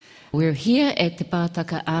We're here at the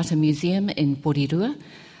Pātaka Art Museum in Porirua,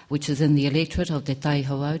 which is in the electorate of Te Tai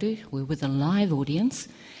Hauāuru. We're with a live audience,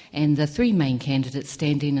 and the three main candidates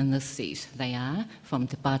standing in this seat. They are from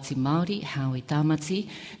Te Pāti Māori, Howie Tamati,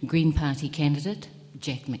 Green Party candidate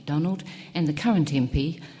Jack McDonald, and the current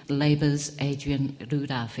MP, Labour's Adrian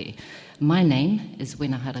Rurafe. My name is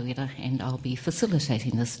Wena Harawira, and I'll be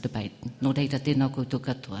facilitating this debate. Nō reira tēnā koutou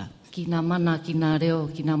katoa. Ki ngā mana, ki ngā reo,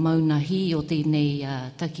 ki ngā maunahi o tēnei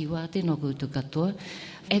takiwā, tēnā koutou katoa.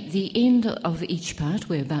 At the end of each part,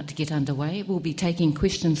 we're about to get underway. We'll be taking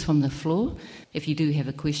questions from the floor. If you do have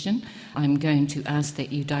a question, I'm going to ask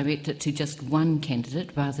that you direct it to just one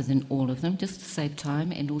candidate rather than all of them, just to save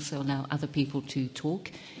time and also allow other people to talk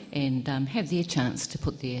and have their chance to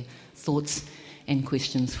put their thoughts and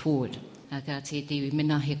questions forward. Ka te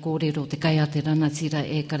mena he kōrero te kai a te rangatira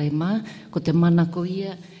e kare mā, ko te mana ko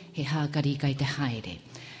ia, he hākari kai te haere.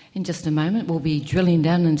 In just a moment, we'll be drilling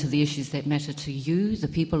down into the issues that matter to you, the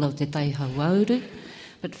people of Te Tai Hauāuru.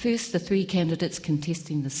 But first, the three candidates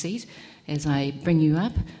contesting the seat. As I bring you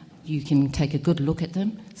up, you can take a good look at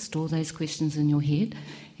them, store those questions in your head,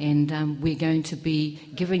 and we're going to be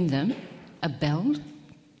giving them a bell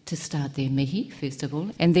to start their mihi, first of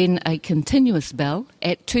all, and then a continuous bell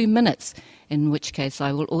at 2 minutes, in which case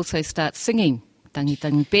I will also start singing, Tangi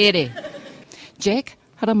Tangi Pere. Jack,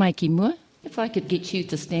 haramai ki mua. If I could get you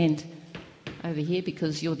to stand over here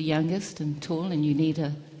because you're the youngest and tall and you need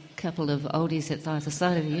a couple of oldies at either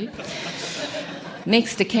side of you.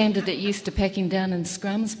 Next, a candidate used to packing down in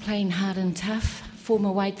scrums, playing hard and tough, former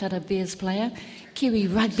Waitara Bears player, Kiwi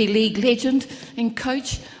Rugby League legend and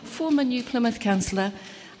coach, former New Plymouth councillor,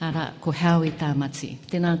 ara ko Howie Tamati.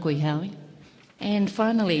 Tēnā koe Howie. And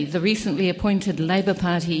finally, the recently appointed Labour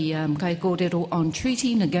Party kai kōrero on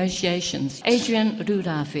treaty negotiations. Adrian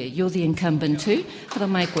Rurafe, you're the incumbent too. Hara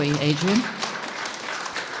mai koe, Adrian.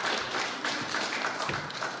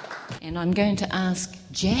 And I'm going to ask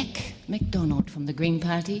Jack McDonald from the Green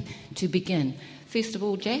Party to begin. First of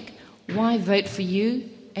all, Jack, why vote for you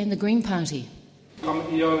and the Green Party? Kam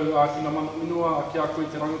i au ki ngā mana minua ki a koe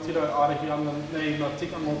te rangatira ārehi ana nei ngā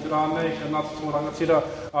tika mō te rānei ka ngā tō rangatira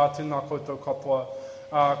tēnā koutou katoa.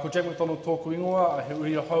 Ko Jack McDonald tōku ingoa, he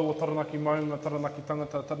uri a hau o taranaki maunga, taranaki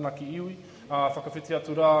tangata, taranaki iwi. Whakawhiti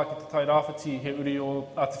atu rā ki te tai rāwhiti he uri o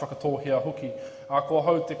te whakatōhea hoki. Ko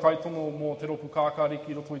hau te kaitono mō te ropu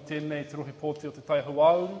kākāriki roto i tēnei te rohe pōti o te Tai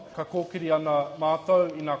Hauāuru. Ka kōkiri ana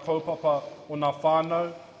mātou i ngā kaupapa o ngā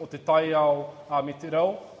whānau o te tai ao me te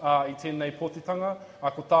reo i tēnei pōtitanga.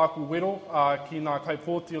 Ko tāku Wero ki ngā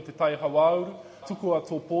kaipōti o te Tai Hauāuru. Tukua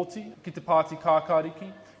tō pōti ki te pāti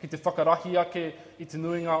kākāriki, ki te whakarahi ake i te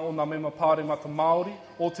nuinga o ngā mema pāremata Māori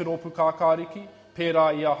o te ropu kākāriki, pērā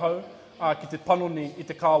i a hau, ki te panoni i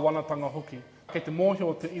te kāwanatanga hoki. Kei te mōhio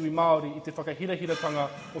o te iwi Māori i te whakahirahiratanga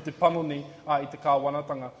o te panoni i te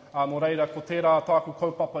kāwanatanga. Nō reira, ko tērā tāku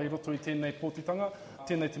kaupapa i roto i tēnei pōtitanga,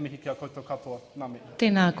 tēnei te mihi kia koutou katoa. Nā me.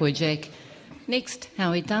 Tēnā koe, Jack. Next,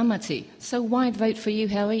 Howie Tamati. So why vote for you,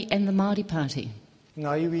 Howie, and the Māori Party?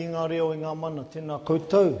 Ngā iwi, ngā reo, ngā mana, tēnā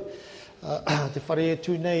koutou. Te whare e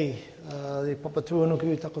tū nei, te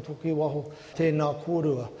papatūanuku, takatoki waho, tēnā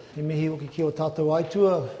kōrua. He mihi oki ki o tātou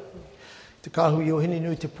aitua, te kāhui o hini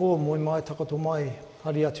nui te pō, moi mai takato mai,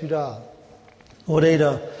 hari atu rā. O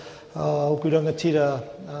reira, oku rangatira,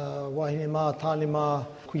 wahine mā, tāne mā,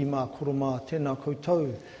 kui mā, koro mā, tēnā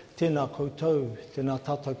koutou, tēnā koutou, tēnā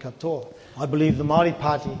tātou katoa. I believe the Māori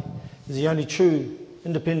Party is the only true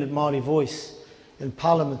independent Māori voice in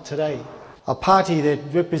Parliament today. A party that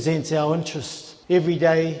represents our interests every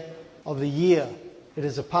day of the year. It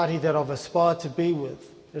is a party that I've aspired to be with.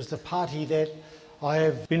 It is a party that I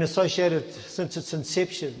have been associated since its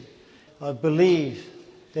inception. I believe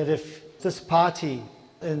that if this party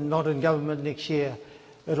is not in government next year,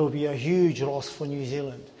 it'll be a huge loss for New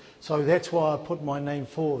Zealand. So that's why I put my name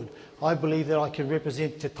forward. I believe that I can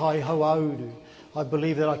represent Te Tai Hauāuru. I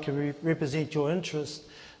believe that I can represent your interests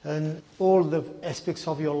in all the aspects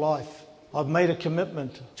of your life. I've made a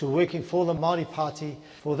commitment to working for the Māori Party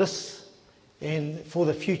for this and for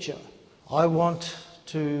the future. I want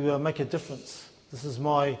to make a difference. This is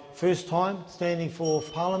my first time standing for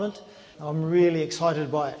Parliament. I'm really excited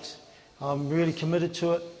by it. I'm really committed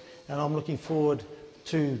to it, and I'm looking forward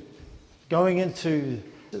to going into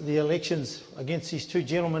the elections against these two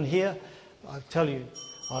gentlemen here. I tell you,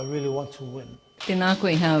 I really want to win. Tēnā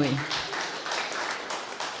koe, Howie.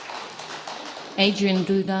 Adrian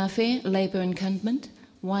Rurafe, Labour incumbent.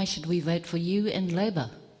 Why should we vote for you and Labour?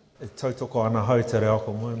 E tautoko ana hau te reo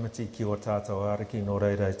ko moimiti ki o tātou ariki, nō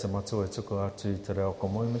reira i te matua e tuku atu te reo ko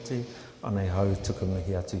moimiti. anei hau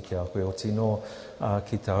tukumihi atu ki a koe o tino,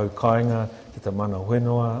 ki te hau kāinga, ki te mana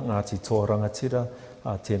whenua, Ngāti tō rangatira,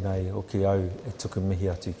 tēnei o ki au e tukumihi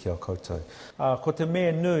atu ki a koutou. Ko te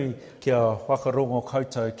mea nui kia whakarongo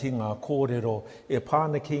koutou ki ngā kōrero, e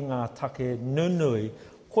pāna ki ngā take nunui,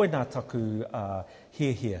 koe nā taku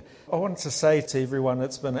here. I want to say to everyone,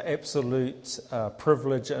 it's been an absolute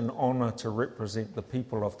privilege and honour to represent the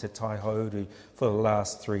people of Te Tai Hauāuru for the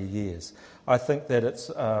last 3 years. I think that it's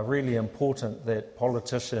really important that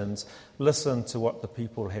politicians listen to what the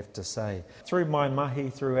people have to say. Through my mahi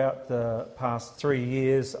throughout the past 3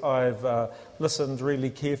 years, I've listened really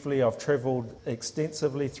carefully. I've travelled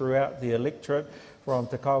extensively throughout the electorate, from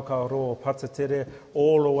Te Kaukau o Patatere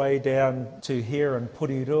all the way down to here in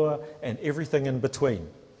Porirua and everything in between,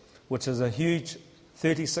 which is a huge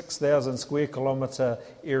 36,000 square kilometre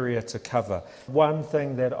area to cover. One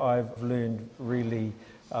thing that I've learned really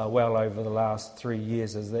well over the last 3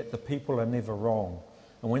 years is that the people are never wrong.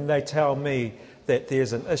 And when they tell me that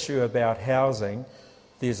there's an issue about housing,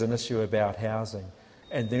 there's an issue about housing.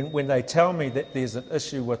 And then when they tell me that there's an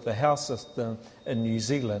issue with the house system in New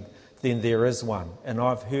Zealand, then there is one. And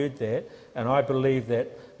I've heard that, and I believe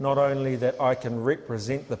that not only that I can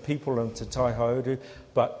represent the people in Te Tai Hauāuru,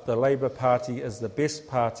 but the Labour Party is the best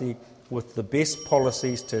party with the best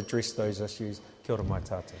policies to address those issues. Kia ora mai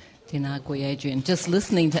tātou. Tēnā koe, Adrian. Just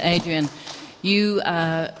listening to Adrian, you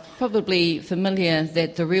are probably familiar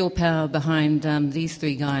that the real power behind these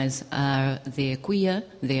three guys are their kuia,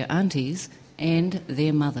 their aunties, and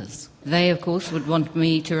their mothers. They, of course, would want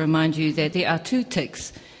me to remind you that there are 2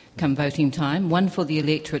 ticks come voting time, one for the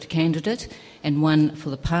electorate candidate and one for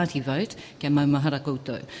the party vote, kia maumahara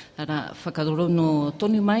koutou. Ara, whakarorono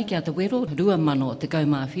tonu mai kia Te Wero, 2 mano te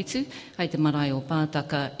kaumāwhitu, hei te marae o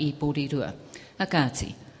Pātaka I Porirua.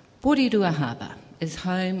 Akāti, Porirua Harbour is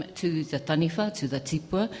home to the taniwha, to the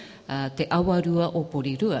tipua, Te Awarua o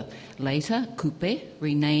Porirua. Later, Kupe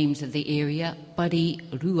renamed the area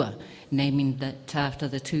Parirua, naming that after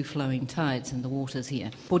the 2 flowing tides in the waters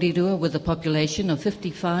here. Porirua, with a population of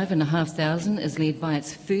 55,500, is led by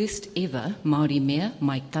its first ever Māori mayor,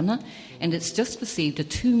 Mike Tana, and it's just received a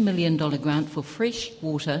 $2 million grant for fresh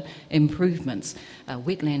water improvements, a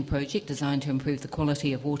wetland project designed to improve the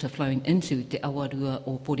quality of water flowing into Te Awarua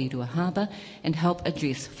or Porirua Harbour and help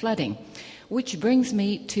address flooding. Which brings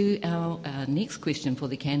me to our next question for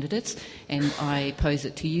the candidates, and I pose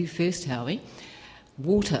it to you first, Howie.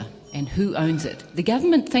 Water and who owns it? The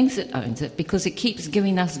government thinks it owns it because it keeps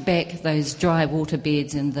giving us back those dry water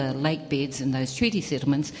beds and the lake beds and those treaty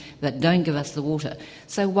settlements that don't give us the water.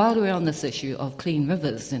 So while we're on this issue of clean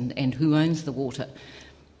rivers and who owns the water,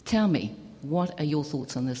 tell me, what are your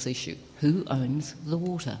thoughts on this issue? Who owns the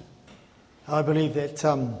water? I believe that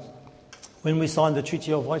when we signed the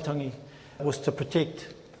Treaty of Waitangi, it was to protect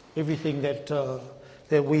everything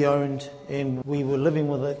that we owned and we were living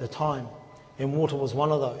with at the time. And water was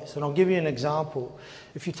one of those. And I'll give you an example.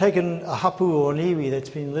 If you take a hapu or an iwi that's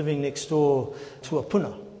been living next door to a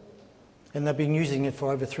puna, and they've been using it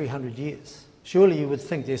for over 300 years, surely you would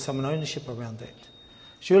think there's some ownership around that.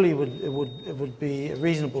 Surely it would be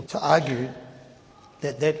reasonable to argue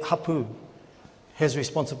that that hapu has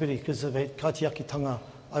responsibility because of that kaitiakitanga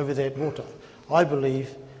over that water. I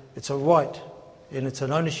believe it's a right and it's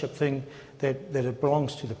an ownership thing that it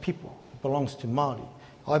belongs to the people, it belongs to Māori.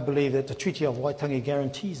 I believe that the Treaty of Waitangi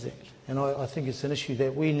guarantees that, and I think it's an issue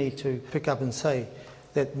that we need to pick up and say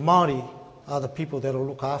that Māori are the people that will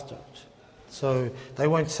look after it. So they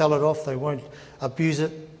won't sell it off, they won't abuse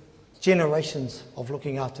it. Generations of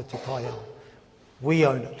looking after Te Tai Ao. We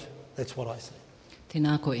own it, that's what I say.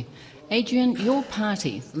 Tēnā koe. Adrian, your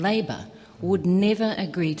party, Labour, would never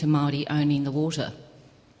agree to Māori owning the water.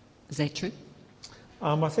 Is that true?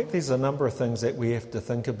 I think there's a number of things that we have to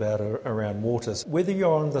think about around waters. Whether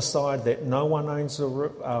you're on the side that no one owns the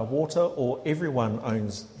water or everyone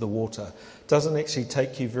owns the water doesn't actually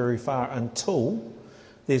take you very far until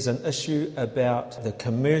there's an issue about the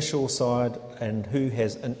commercial side and who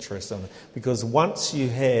has interest in it. Because once you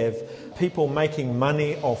have people making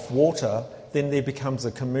money off water, then there becomes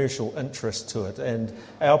a commercial interest to it. And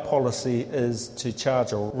our policy is to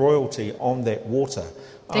charge a royalty on that water.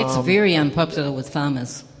 That's very unpopular with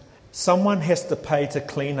farmers. Someone has to pay to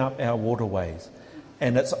clean up our waterways.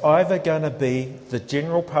 And it's either going to be the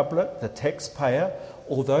general public, the taxpayer,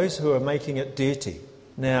 or those who are making it dirty.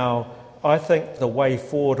 Now, I think the way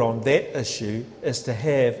forward on that issue is to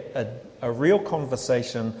have a real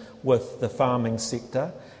conversation with the farming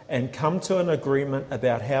sector and come to an agreement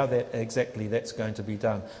about how that's going to be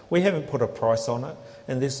done. We haven't put a price on it,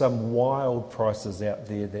 and there's some wild prices out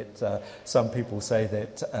there that some people say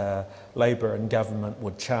that Labour and government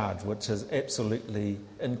would charge, which is absolutely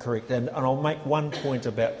incorrect. And I'll make one point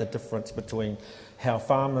about the difference between how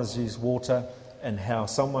farmers use water and how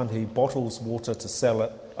someone who bottles water to sell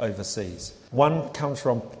it overseas. One comes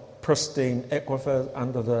from pristine aquifer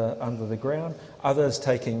under the ground, others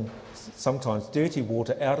taking sometimes dirty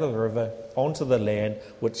water out of the river onto the land,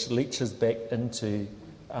 which leaches back into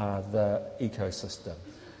the ecosystem.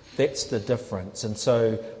 That's the difference, and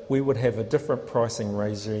so we would have a different pricing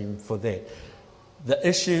regime for that. The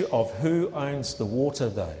issue of who owns the water,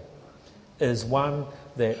 though, is one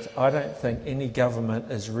that I don't think any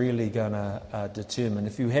government is really going to determine.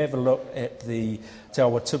 If you have a look at the Te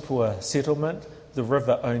Wero settlement, the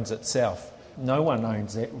river owns itself. No one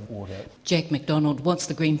owns that water. Jack McDonald, what's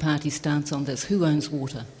the Green Party's stance on this? Who owns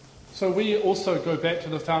water? So we also go back to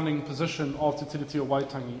the founding position of Te Tiriti o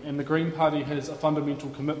Waitangi, and the Green Party has a fundamental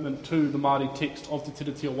commitment to the Māori text of Te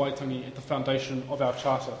Tiriti o Waitangi at the foundation of our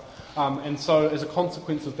charter. And so as a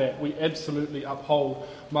consequence of that, we absolutely uphold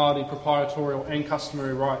Māori proprietorial and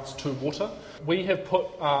customary rights to water. We have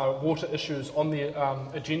put water issues on the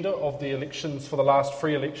agenda of the elections for the last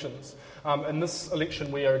 3 elections. In this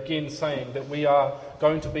election, we are again saying that we are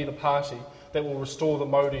going to be the party that will restore the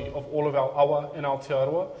mauri of all of our awa and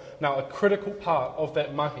Aotearoa. Now, a critical part of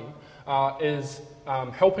that mahi is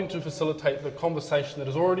helping to facilitate the conversation that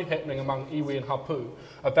is already happening among iwi and hapu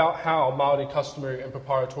about how Māori customary and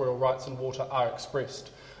proprietorial rights in water are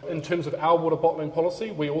expressed. In terms of our water bottling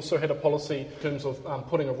policy, we also had a policy in terms of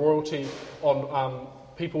putting a royalty on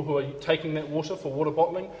people who are taking that water for water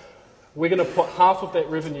bottling. We're going to put half of that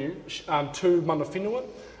revenue to mana whenua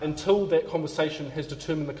until that conversation has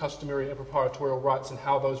determined the customary and proprietorial rights and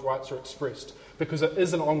how those rights are expressed, because it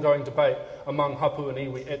is an ongoing debate among hapu and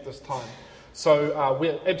iwi at this time. So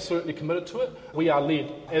we're absolutely committed to it. We are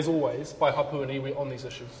led, as always, by hapu and iwi on these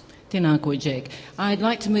issues. Tēnā koe, Jack. I'd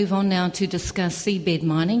like to move on now to discuss seabed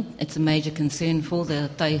mining. It's a major concern for the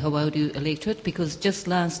Tai Hauāuru electorate because just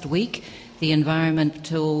last week the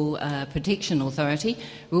Environmental Protection Authority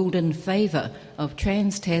ruled in favour of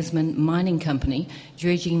Trans-Tasman Mining Company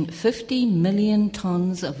dredging 50 million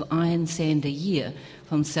tonnes of iron sand a year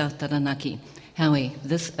from South Taranaki. However,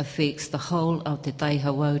 this affects the whole of Te Tai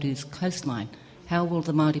Hauāuru's coastline. How will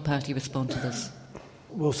the Māori Party respond to this?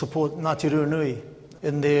 We'll support Ngāti Ruanui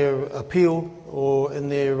in their appeal or in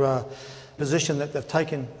their position that they've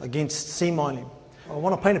taken against sea mining. I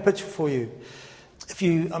want to paint a picture for you. If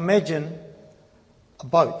you imagine a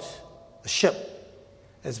boat, a ship,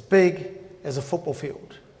 as big as a football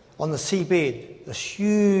field, on the seabed, this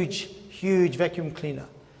huge, huge vacuum cleaner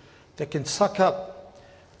that can suck up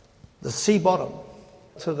the sea bottom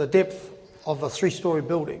to the depth of a 3-storey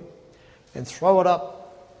building and throw it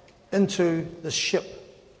up into the ship,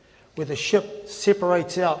 where the ship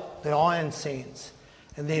separates out the iron sands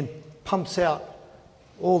and then pumps out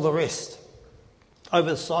all the rest over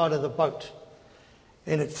the side of the boat.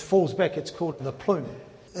 And it falls back, it's called the plume.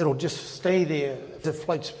 It'll just stay there, it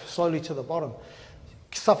floats slowly to the bottom,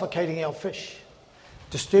 suffocating our fish,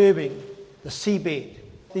 disturbing the seabed.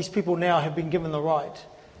 These people now have been given the right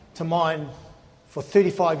to mine for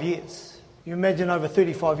 35 years. You imagine over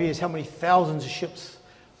 35 years how many thousands of ships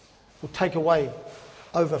will take away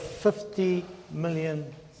over 50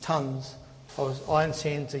 million tonnes of iron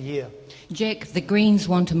sands a year. Jack, the Greens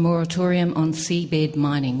want a moratorium on seabed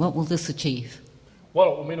mining. What will this achieve?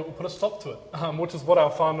 Well, it will put a stop to it, which is what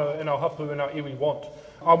our whānau and our hapu and our iwi want.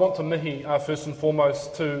 I want to mihi, first and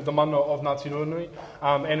foremost, to the mana of Ngāti Ruanui,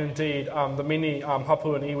 and indeed the many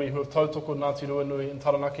hapu and iwi who have tautoko Ngāti Ruanui in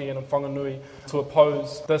Taranaki and in Whanganui to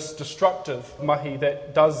oppose this destructive mahi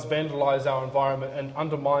that does vandalise our environment and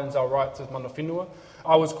undermines our rights as mana whenua.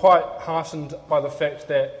 I was quite heartened by the fact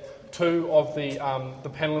that 2 of the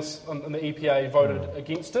panellists in the EPA voted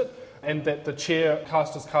against it, and that the chair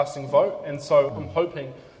cast his casting vote, and so I'm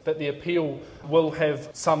hoping that the appeal will have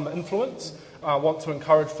some influence. I want to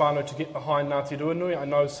encourage whānau to get behind Ngāti Ruanui. I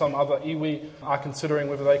know some other iwi are considering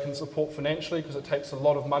whether they can support financially because it takes a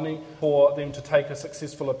lot of money for them to take a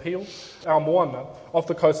successful appeal. Our moana off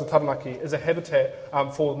the coast of Taranaki is a habitat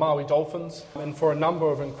for Maui dolphins and for a number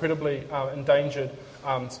of incredibly endangered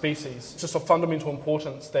species. It's just of fundamental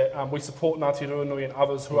importance that we support Ngāti Ruanui and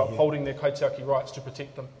others who are upholding their kaitiaki rights to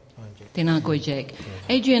protect them. Tēnā koe, Jack.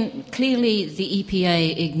 Adrian, clearly the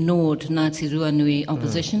EPA ignored Ngāti Ruanui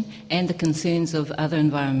opposition and the concerns of other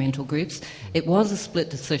environmental groups. It was a split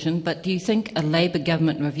decision, but do you think a Labour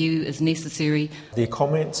government review is necessary? The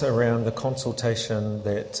comments around the consultation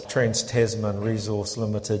that Trans-Tasman Resource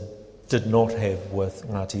Limited did not have with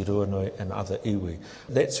Ngāti Ruanui and other iwi.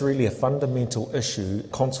 That's really a fundamental issue,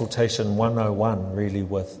 consultation 101 really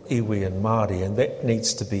with iwi and Māori, and that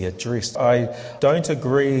needs to be addressed. I don't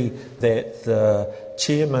agree that the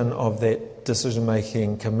chairman of that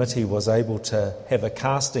decision-making committee was able to have a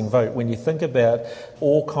casting vote. When you think about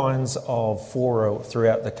all kinds of fora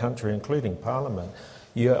throughout the country, including Parliament,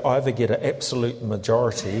 you either get an absolute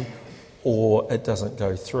majority or it doesn't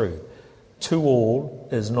go through.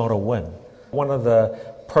 2-2 is not a win. One of the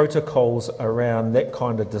protocols around that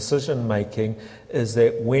kind of decision making is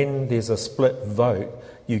that when there's a split vote,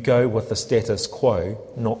 you go with the status quo,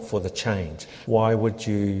 not for the change. Why would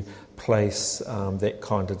you place that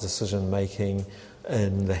kind of decision making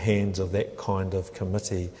in the hands of that kind of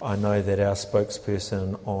committee? I know that our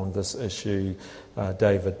spokesperson on this issue,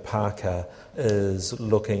 David Parker, is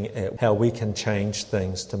looking at how we can change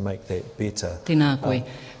things to make that better. Tēnā koe.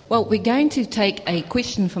 Well, we're going to take a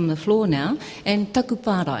question from the floor now, and taku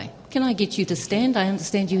pārai. Can I get you to stand? I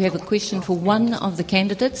understand you have a question for one of the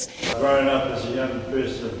candidates. Growing up as a young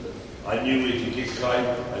person, I knew where to get kai,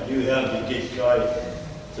 I knew how to get kai.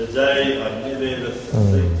 Today, I never ever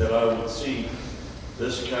think that I would see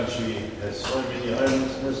this country has so many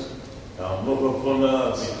homelessness. Our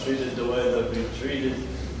mokopuna have been treated the way they've been treated.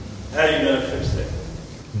 How are you going to fix that?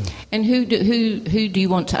 And who do you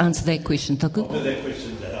want to answer that question, Taku? I'll put that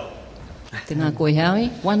question to help. Tēnā koe, Howie.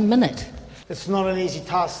 1 minute. It's not an easy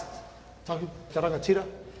task, Taku, te rangatira.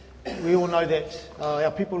 We all know that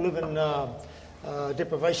our people live in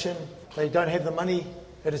deprivation. They don't have the money.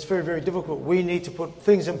 It is very, very difficult. We need to put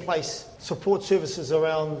things in place, support services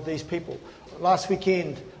around these people. Last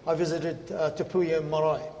weekend, I visited Te Puia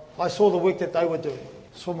Marae. I saw the work that they were doing.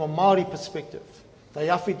 From a Māori perspective, they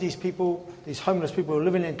awhi these people, these homeless people who are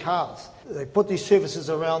living in cars. They put these services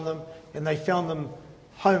around them and they found them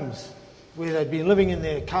homes where they'd been living in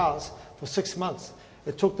their cars for 6 months.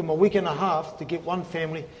 It took them a week and a half to get one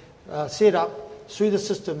family set up through the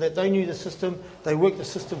system, that they knew the system, they worked the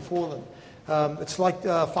system for them. It's like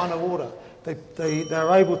whānau ora.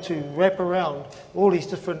 They're able to wrap around all these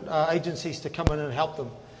different agencies to come in and help them.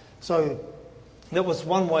 So that was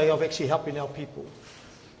one way of actually helping our people.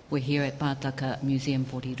 We're here at Pātaka Museum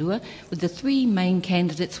Porirua with the three main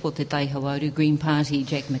candidates for Te Tai Hauāuru: Green Party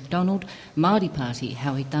Jack McDonald, Māori Party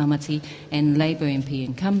Howie Tamati, and Labour MP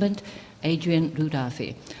incumbent Adrian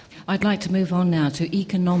Rudawhi. I'd like to move on now to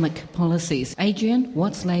economic policies. Adrian,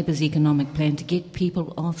 what's Labour's economic plan to get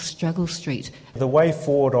people off struggle street? The way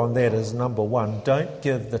forward on that is, number one, don't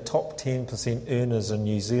give the top 10% earners in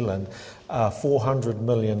New Zealand a $400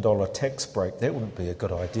 million tax break. That wouldn't be a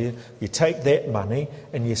good idea. You take that money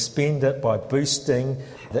and you spend it by boosting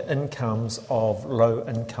the incomes of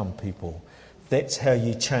low-income people. That's how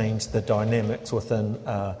you change the dynamics within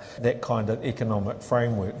that kind of economic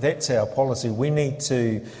framework. That's our policy. We need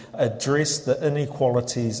to address the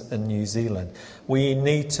inequalities in New Zealand. We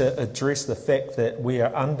need to address the fact that we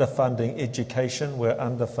are underfunding education, we're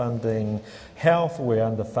underfunding health, we're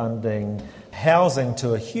underfunding housing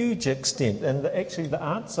to a huge extent. And actually the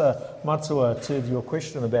answer, Matua, to your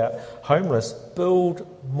question about homeless, build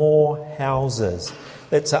more houses.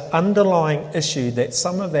 It's an underlying issue that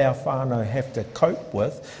some of our whānau have to cope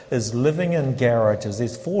with, is living in garages.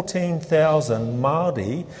 There's 14,000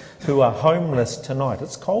 Māori who are homeless tonight.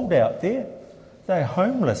 It's cold out there. They're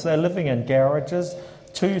homeless. They're living in garages,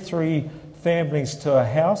 2-3 families to a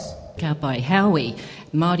house. Ka pai. Howie,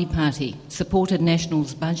 Māori Party supported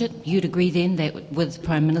National's budget. You'd agree then that with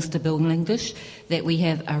Prime Minister Bill English that we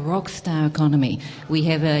have a rock star economy. We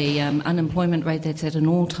have a unemployment rate that's at an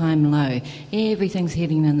all-time low. Everything's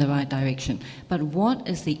heading in the right direction. But what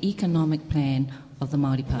is the economic plan of the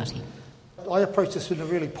Māori Party? I approach this in a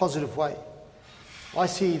really positive way. I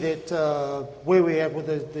see that where we're at with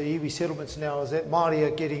the iwi settlements now is that Māori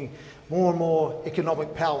are getting more and more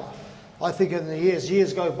economic power. I think in the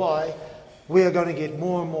years go by, we are going to get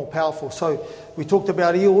more and more powerful. So we talked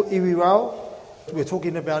about iwi rao, we're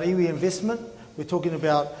talking about iwi investment, we're talking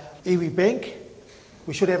about iwi bank.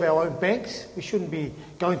 We should have our own banks. We shouldn't be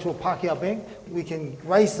going to a Pākehā bank. We can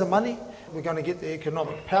raise the money. We're going to get the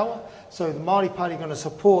economic power. So the Māori Party are going to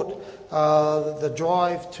support the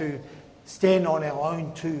drive to stand on our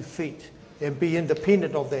own 2 feet and be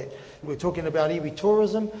independent of that. We're talking about iwi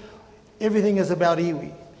tourism. Everything is about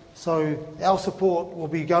iwi. So our support will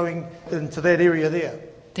be going into that area there.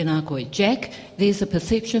 Tēnā koe. Jack, there's a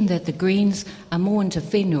perception that the Greens are more into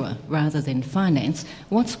whenua rather than finance.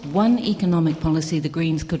 What's one economic policy the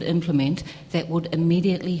Greens could implement that would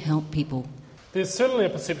immediately help people? There's certainly a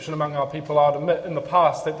perception among our people, I'd admit, in the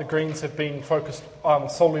past that the Greens have been focused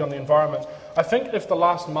solely on the environment. I think if the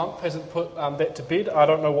last month hasn't put that to bed, I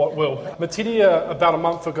don't know what will. Matiria, about a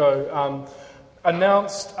month ago,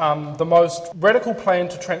 announced the most radical plan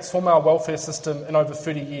to transform our welfare system in over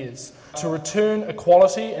 30 years, to return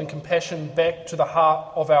equality and compassion back to the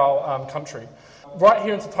heart of our country. Right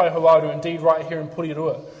here in Te Tai Hauāuru, indeed right here in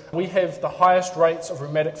Porirua, we have the highest rates of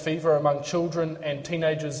rheumatic fever among children and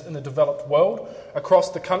teenagers in the developed world.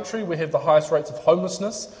 Across the country, we have the highest rates of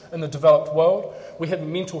homelessness in the developed world. We have a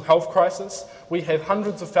mental health crisis. We have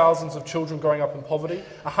hundreds of thousands of children growing up in poverty,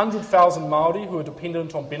 100,000 Māori who are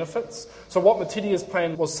dependent on benefits. So what Matiria's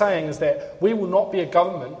plan was saying is that we will not be a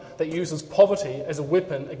government that uses poverty as a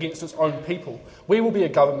weapon against its own people. We will be a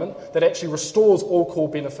government that actually restores all core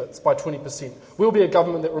benefits by 20%. We will be a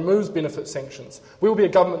government that removes benefit sanctions. We will be a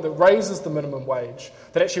government that raises the minimum wage,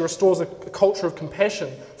 that actually restores a culture of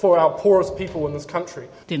compassion for our poorest people in this country.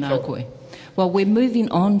 Tēnā koe. Well, we're moving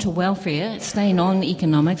on to welfare, staying on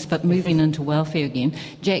economics, but moving into welfare again.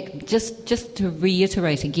 Jack, just to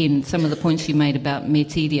reiterate again some of the points you made about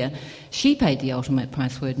Metiria, she paid the ultimate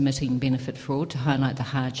price for admitting benefit fraud to highlight the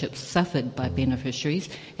hardships suffered by beneficiaries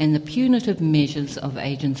and the punitive measures of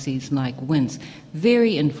agencies like WINS.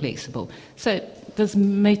 Very inflexible. So does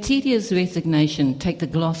Metiria's resignation take the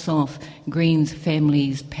gloss off Green's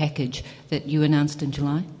families package that you announced in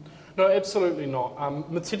July? No, absolutely not.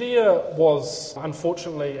 Matiria was,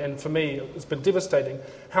 unfortunately, and for me it's been devastating,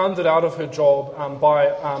 hounded out of her job by,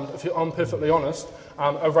 if I'm perfectly honest,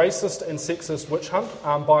 a racist and sexist witch hunt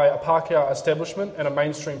by a Pākehā establishment and a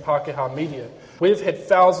mainstream Pākehā media. We've had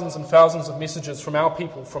thousands and thousands of messages from our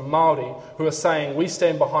people, from Māori, who are saying we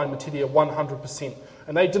stand behind Matiria 100%.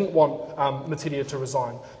 And they didn't want Matiria to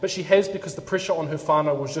resign. But she has, because the pressure on her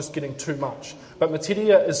whānau was just getting too much. But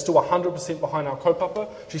Matiria is still 100% behind our kaupapa.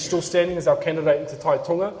 She's still standing as our candidate in Te Tai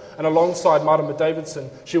Tonga. And alongside Marama Davidson,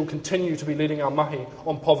 she will continue to be leading our mahi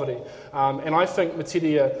on poverty. And I think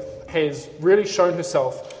Matiria has really shown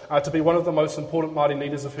herself to be one of the most important Māori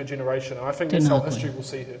leaders of her generation. And I think that's how history will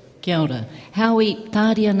see her. Kia ora. Howie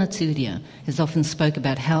Tāria Naturia has often spoke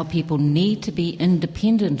about how people need to be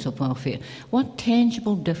independent of welfare. What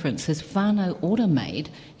tangible difference has whānau ora made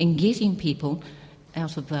in getting people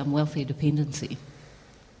out of welfare dependency?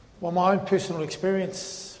 Well, my own personal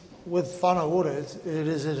experience with whānau ora, it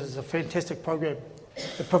is a fantastic program.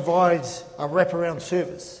 It provides a wraparound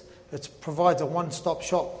service. It provides a one-stop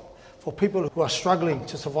shop for people who are struggling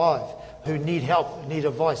to survive, who need help, need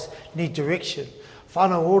advice, need direction.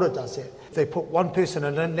 Whānau ora does that. They put one person,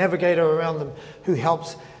 a navigator around them, who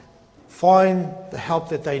helps find the help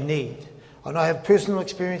that they need. And I have personal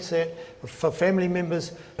experience that for family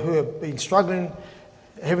members who have been struggling,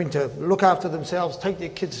 having to look after themselves, take their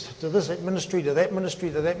kids to this ministry, to that ministry,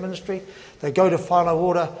 to that ministry. They go to whānau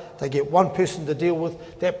ora, they get one person to deal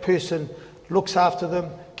with. That person looks after them,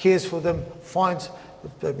 cares for them, finds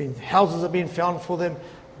houses have been found for them,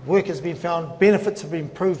 work has been found, benefits have been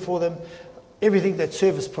improved for them, everything that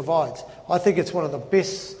service provides. I think it's one of the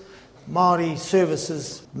best Māori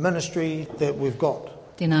services ministry that we've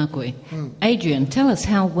got. Tēnā koe. Adrian, tell us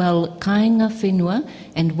how well kāinga whenua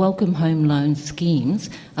and welcome home loan schemes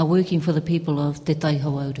are working for the people of Te Tai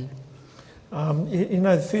Hauāuru.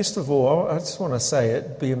 First of all, I just want to say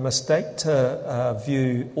it'd be a mistake to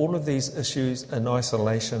view all of these issues in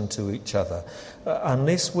isolation to each other.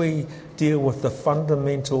 Unless we deal with the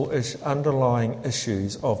fundamental underlying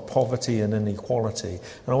issues of poverty and inequality.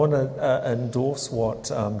 And I want to endorse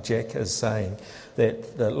what Jack is saying,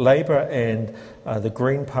 that the Labour and the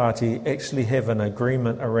Green Party actually have an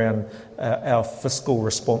agreement around our fiscal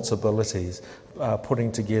responsibilities,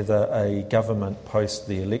 putting together a government post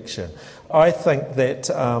the election. I think that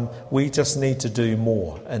we just need to do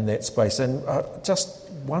more in that space. And just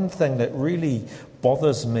one thing that really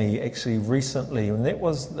bothers me actually recently, and that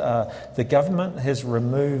was the government has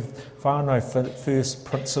removed whānau first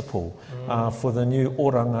principle for the new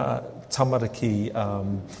Oranga Tamariki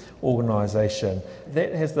organisation.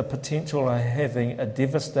 That has the potential of having a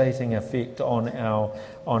devastating effect on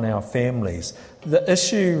our families. The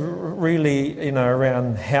issue really,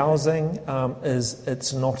 around housing is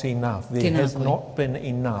it's not enough. There has not been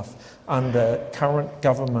enough under current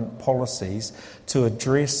government policies to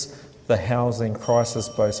address the housing crisis,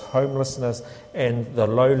 both homelessness and the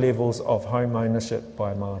low levels of home ownership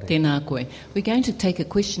by Māori. Tēnā koe. We're going to take a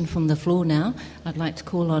question from the floor now. I'd like to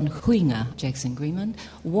call on Huinga Jackson Greenland.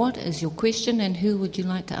 What is your question and who would you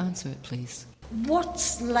like to answer it, please?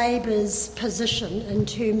 What's Labor's position in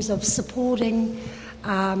terms of supporting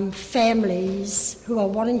families who are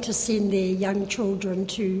wanting to send their young children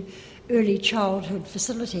to early childhood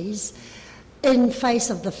facilities in face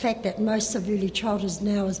of the fact that most of early childhood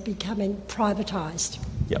now is becoming privatised?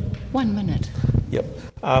 Yep. 1 minute. Yep.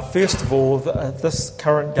 First of all, this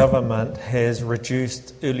current government has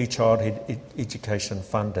reduced early childhood education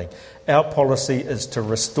funding. Our policy is to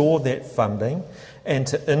restore that funding and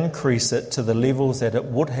to increase it to the levels that it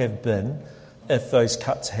would have been if those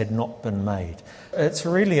cuts had not been made. It's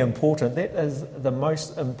really important. That is the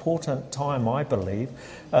most important time, I believe,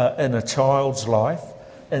 in a child's life,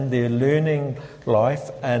 in their learning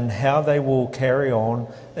life, and how they will carry on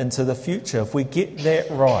into the future. If we get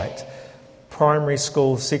that right, primary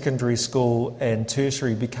school, secondary school and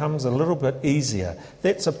tertiary becomes a little bit easier.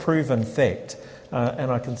 That's a proven fact.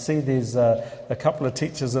 And I can see there's a couple of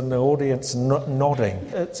teachers in the audience nodding.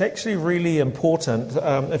 It's actually really important.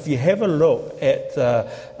 If you have a look at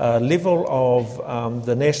the level of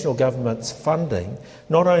the national government's funding,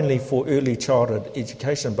 not only for early childhood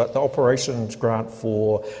education, but the operations grant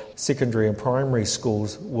for secondary and primary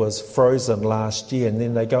schools was frozen last year, and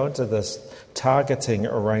then they go into this targeting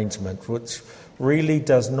arrangement, which really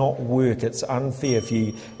does not work. It's unfair. If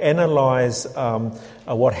you analyse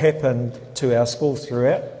what happened to our schools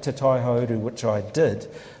throughout Te Tai Hauāuru, which I did,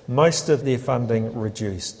 most of their funding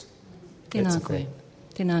reduced. Tēnā koe.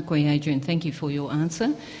 Tēnā koe, Adrian. Thank you for your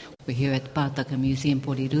answer. We're here at Pātaka Museum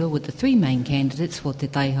Porirua with the three main candidates for Te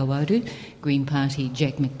Tai Hauāuru: Green Party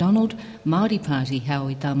Jack McDonald, Māori Party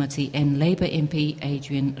Howie Tamati and Labour MP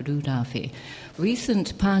Adrian Rudawhi.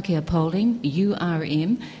 Recent Pākehā polling,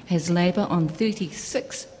 URM, has Labour on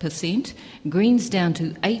 36%, Greens down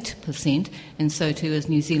to 8%, and so too is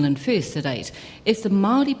New Zealand First at 8%. If the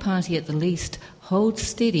Māori Party at the least holds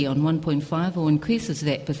steady on 1.5 or increases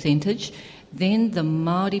that percentage, then the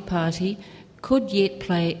Māori Party could yet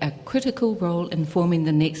play a critical role in forming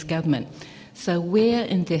the next government. So where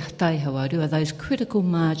in Te Tai Hauāuru are those critical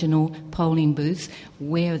marginal polling booths?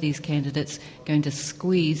 Where are these candidates going to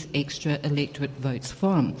squeeze extra electorate votes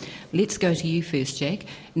from? Let's go to you first, Jack.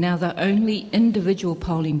 Now, they're only individual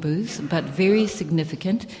polling booths, but very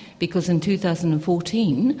significant because in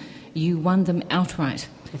 2014 you won them outright,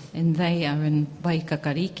 and they are in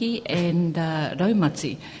Waikakariki and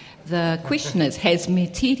Raumati. The question is, has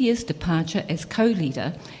Metiria's departure as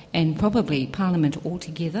co-leader and probably Parliament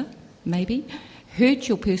altogether, maybe, hurt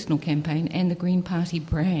your personal campaign and the Green Party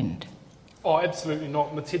brand? Oh, absolutely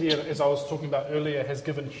not. Metiria, as I was talking about earlier, has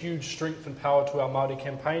given huge strength and power to our Māori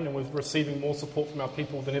campaign, and we're receiving more support from our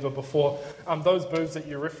people than ever before. Those booths that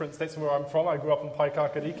you referenced, that's where I'm from. I grew up in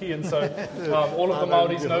Paikakariki, and so all of the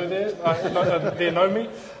Māoris know me,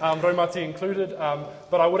 Raumati included.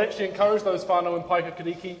 But I would actually encourage those whānau in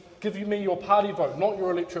Paikakariki, give me your party vote, not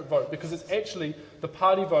your electorate vote, because it's actually the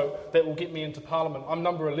party vote that will get me into Parliament. I'm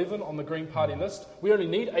number 11 on the Green Party list. We only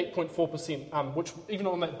need 8.4%, which even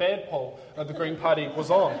on that bad poll, the Green Party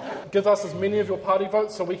was on. Give us as many of your party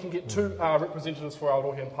votes so we can get 2 representatives for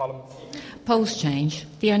Aotearoa in Parliament. Polls change.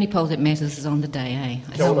 The only poll that matters is on the day,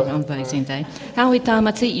 on voting day. Howie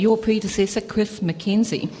Tamati, your predecessor, Chris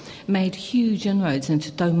Mackenzie, made huge inroads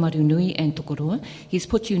into Taumarunui and Tokoroa. He's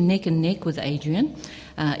put you neck and neck with Adrian.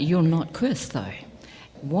 You're not Chris, though.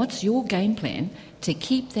 What's your game plan to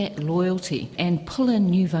keep that loyalty and pull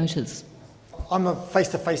in new voters? I'm a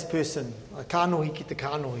face-to-face person. Kānohi ki te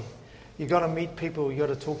kānohi. You've got to meet people, you've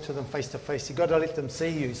got to talk to them face-to-face, you've got to let them see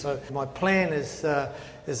you. So my plan is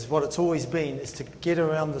what it's always been, is to get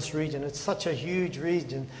around this region. It's such a huge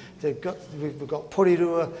region. We've got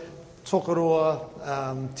Porirua,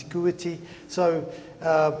 Tokoroa, Te Kuiti. So,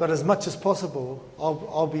 but as much as possible,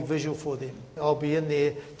 I'll be visual for them. I'll be in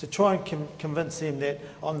there to try and convince them that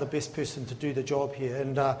I'm the best person to do the job here,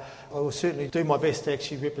 and I will certainly do my best to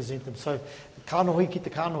actually represent them. So, kānohi ki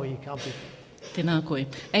te kānohi, you can't be. Tēnā koe.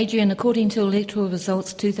 Adrian, according to electoral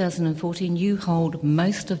results 2014, you hold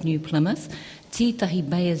most of New Plymouth. Tītahi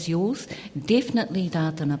Bay is yours, definitely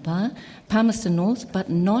Rātanapā, Palmerston North,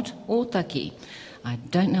 but not Otaki. I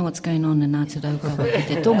don't know what's going on in Aotearoa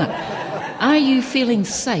ki te tonga. Are you feeling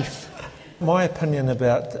safe? My opinion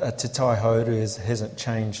about Te Tai Hauāuru hasn't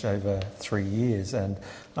changed over 3 years, and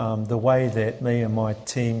the way that me and my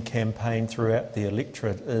team campaign throughout the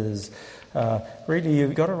electorate is really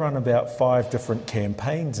you've got to run about 5 different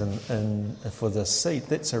campaigns for this seat.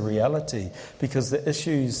 That's a reality, because the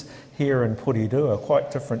issues here in Porirua are quite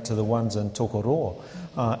different to the ones in Tokoroa,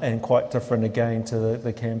 and quite different again to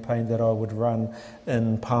the campaign that I would run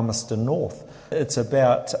in Palmerston North. It's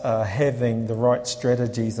about having the right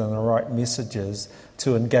strategies and the right messages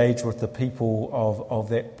to engage with the people of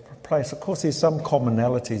that place. Of course, there's some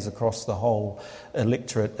commonalities across the whole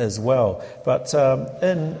electorate as well. But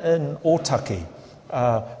in Otaki,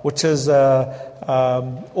 which is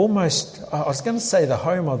almost, I was going to say the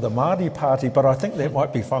home of the Māori party, but I think that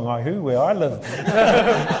might be Whangaihu, where I live,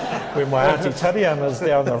 where my Auntie Tariana's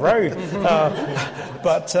down the road.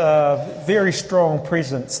 But very strong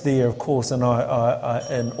presence there, of course, in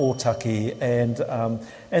Otaki,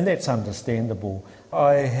 and that's understandable.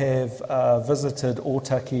 I have visited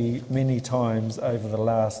Otaki many times over the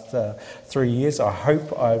last 3 years. I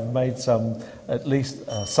hope I've made at least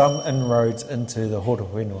some inroads into the horo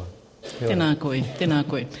whenua. Tēnā koe, tēnā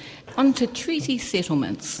koe. On to treaty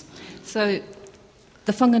settlements. So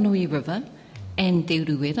the Whanganui River and Te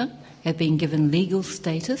Wero have been given legal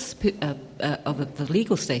status the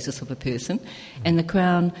legal status of a person, and the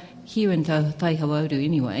Crown here in Te Tai Hauāuru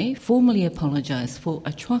anyway formally apologised for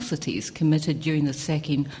atrocities committed during the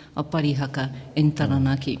sacking of Parihaka in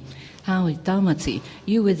Taranaki. Haui Tamati,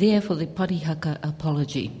 you were there for the Parihaka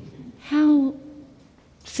apology. How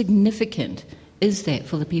significant is that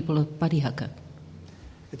for the people of Parihaka?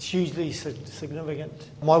 It's hugely significant.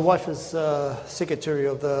 My wife is secretary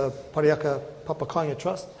of the Parihaka Papakainga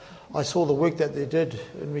Trust. I saw the work that they did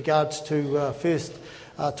in regards to first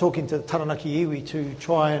talking to the Taranaki iwi to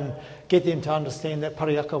try and get them to understand that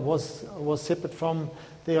Parihaka was separate from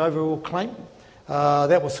their overall claim.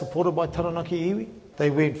 That was supported by Taranaki iwi. They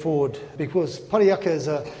went forward because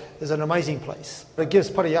Parihaka is an amazing place. It gives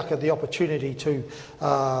Parihaka the opportunity to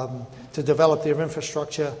develop their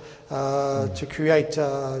infrastructure, to create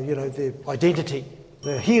their identity.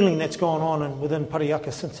 The healing that's gone on within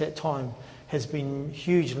Parihaka since that time has been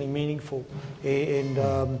hugely meaningful and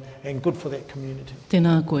good for that community.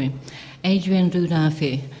 Tēnā koe. Adrian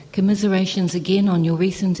Rurafe, commiserations again on your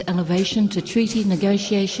recent elevation to treaty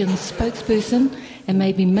negotiations spokesperson and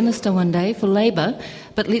maybe minister one day for Labour,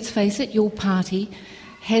 but let's face it, your party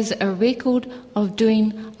has a record of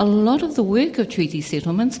doing a lot of the work of treaty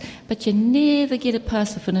settlements, but you never get it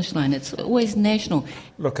past the finish line. It's always national.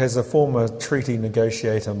 Look, as a former treaty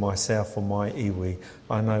negotiator myself for my iwi,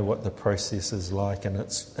 I know what the process is like, and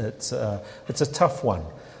it's a tough one.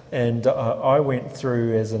 And I went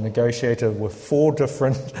through as a negotiator with 4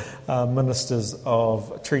 different ministers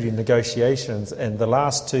of treaty negotiations, and the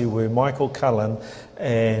last 2 were Michael Cullen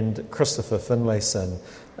and Christopher Finlayson.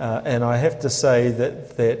 And I have to say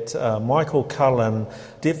that Michael Cullen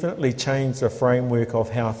definitely changed the framework of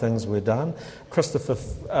how things were done. Christopher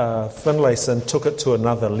Finlayson took it to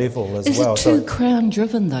another level as well. Is it too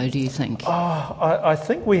Crown-driven, though, do you think? I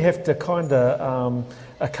think we have to kind of...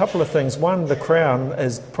 a couple of things. One, the Crown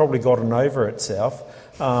has probably gotten over itself.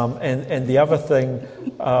 And the other thing,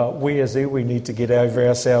 we as iwi need to get over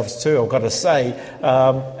ourselves too, I've got to say,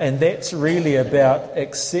 and that's really about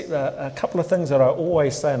a couple of things that I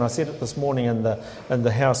always say, and I said it this morning in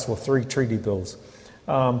the House with 3 treaty bills,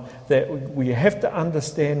 that we have to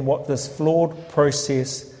understand what this flawed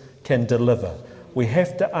process can deliver. We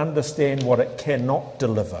have to understand what it cannot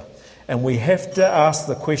deliver, and we have to ask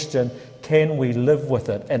the question, can we live with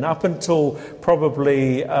it? And up until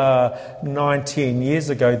probably 9-10 years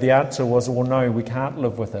ago, the answer was, well, no, we can't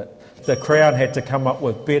live with it. The Crown had to come up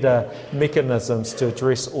with better mechanisms to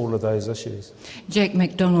address all of those issues. Jack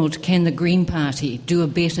MacDonald, can the Green Party do a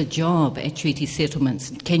better job at treaty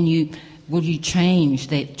settlements? Will you change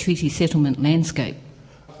that treaty settlement landscape?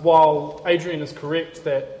 While Adrian is correct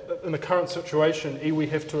that in the current situation, iwi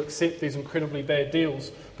have to accept these incredibly bad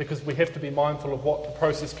deals because we have to be mindful of what the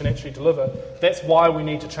process can actually deliver. That's why we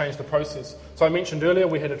need to change the process. So I mentioned earlier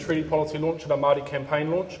we had a treaty policy launch at our Māori campaign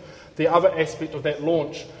launch. The other aspect of that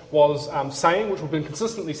launch was saying, which we've been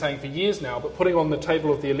consistently saying for years now, but putting on the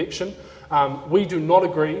table of the election, we do not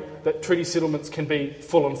agree that treaty settlements can be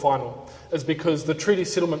full and final. Is because the treaty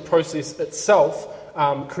settlement process itself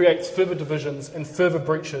creates further divisions and further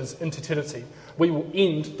breaches into Te Tiriti. We will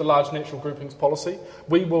end the large natural groupings policy.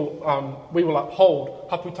 We will uphold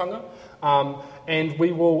haputanga, and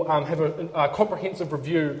we will have a comprehensive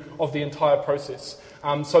review of the entire process.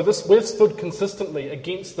 So we've stood consistently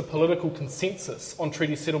against the political consensus on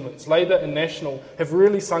treaty settlements. Labour and National have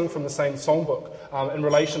really sung from the same songbook in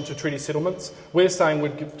relation to treaty settlements. We're saying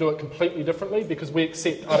we'd do it completely differently because we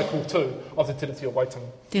accept Article 2 of the Te Tiriti o Waitangi.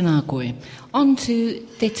 Tēnā koe. On to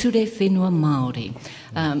Te Ture Whenua Māori.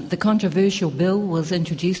 The controversial bill was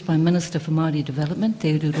introduced by Minister for Māori Development,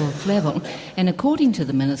 Te Wero, and according to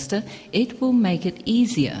the Minister, it will make make it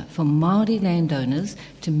easier for Māori landowners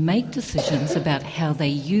to make decisions about how they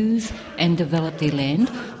use and develop their land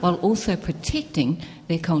while also protecting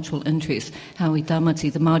their cultural interests. Haui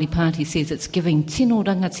Tamati, the Māori Party, says it's giving tino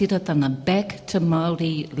rangatiratanga back to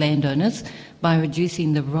Māori landowners by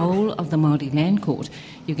reducing the role of the Māori Land Court.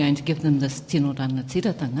 You're going to give them this tino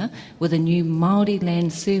rangatiratanga with a new Māori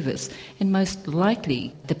Land Service and most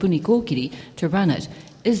likely Te Puni Kōkiri to run it.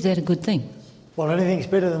 Is that a good thing? Well, anything's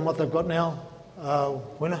better than what they've got now,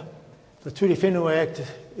 winner. The Ture Whenua Act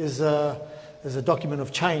is a document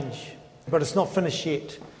of change, but it's not finished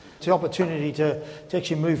yet. It's the opportunity to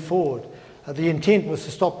actually move forward. The intent was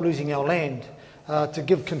to stop losing our land, to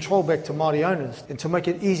give control back to Māori owners, and to make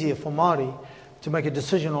it easier for Māori to make a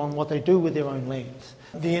decision on what they do with their own lands.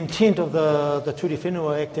 The intent of the Ture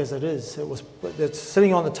Whenua Act as it is, it's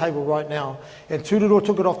sitting on the table right now, and Tūriro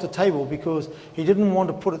took it off the table because he didn't want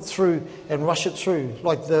to put it through and rush it through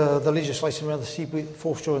like the legislation around the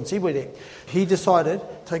Foreshore and Seabed Act. He decided,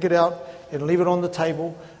 take it out and leave it on the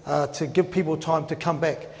table to give people time to come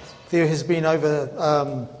back. There has been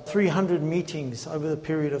over 300 meetings over the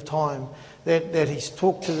period of time that he's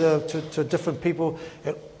talked to different people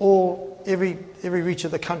at every reach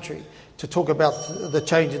of the country to talk about the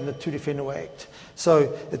change in the Ture Whenua Act.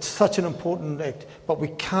 So it's such an important act, but we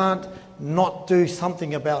can't not do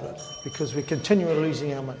something about it because we continue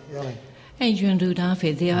losing our land. Adrian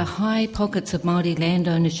Rudafe, there are high pockets of Māori land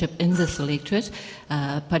ownership in this electorate.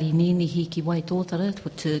 Parinini hiki wai tōtara,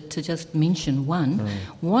 to just mention one.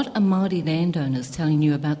 What are Māori landowners telling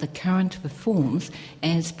you about the current reforms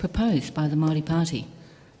as proposed by the Māori Party?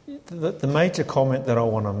 The major comment that I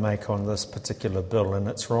want to make on this particular bill, and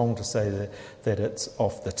it's wrong to say that it's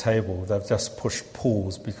off the table, they've just pushed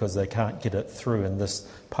pause because they can't get it through in this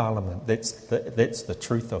Parliament. That's the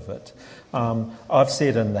truth of it. I've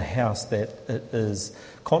said in the House that it is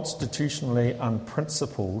constitutionally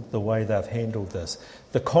unprincipled the way they've handled this.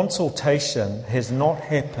 The consultation has not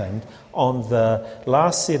happened on the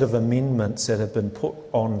last set of amendments that have been put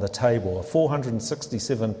on the table, a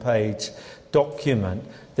 467-page document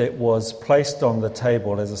that was placed on the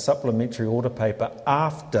table as a supplementary order paper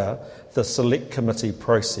after the Select Committee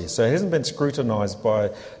process. So it hasn't been scrutinised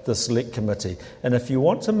by the Select Committee. And if you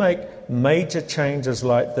want to make major changes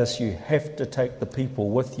like this, you have to take the people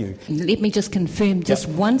with you. Let me just confirm just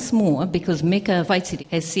once more, because Meka Vaitiri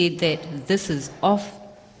has said that this is off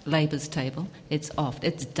Labour's table, it's off,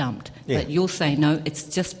 it's dumped. Yeah. But you're saying, no, it's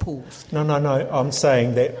just paused. No, I'm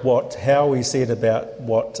saying that what Howie said about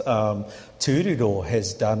what Tūriro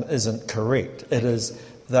has done isn't correct. It is,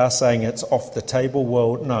 they're saying it's off the table.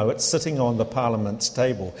 Well, no, it's sitting on the Parliament's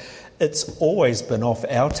table. It's always been off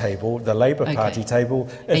our table, the Labour Party table.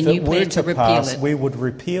 If it were to pass, we would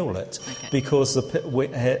repeal it because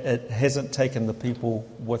it hasn't taken the people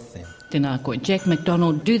with them. Tēnā koe. Jack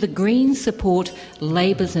McDonald, do the Greens support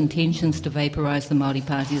Labour's intentions to vaporise the Māori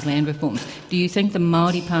Party's land reforms? Do you think the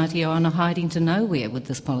Māori Party are on a hiding to nowhere with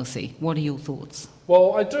this policy? What are your thoughts?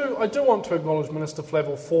 Well, I do want to acknowledge Minister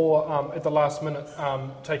Flavel for, at the last minute,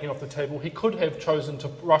 taking off the table. He could have chosen to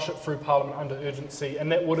rush it through Parliament under urgency,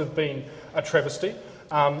 and that would have been a travesty.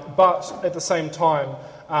 But at the same time,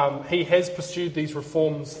 he has pursued these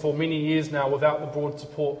reforms for many years now without the broad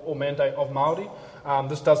support or mandate of Māori.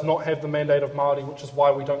 This does not have the mandate of Māori, which is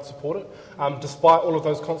why we don't support it. Despite all of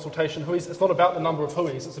those consultation huis, it's not about the number of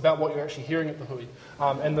huis, it's about what you're actually hearing at the hui.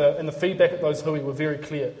 And the feedback at those hui were very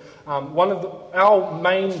clear. Our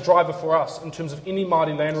main driver for us in terms of any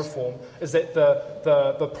Māori land reform is that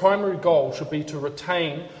the primary goal should be to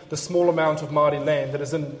retain the small amount of Māori land that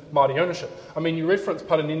is in Māori ownership. I mean, you reference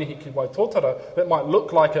Paraninihi ki Waitotara, that might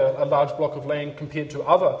look like a large block of land compared to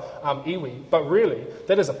other iwi, but really,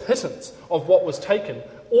 that is a pittance of what was taken.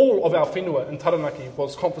 All of our whenua in Taranaki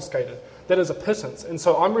was confiscated. That is a pittance. And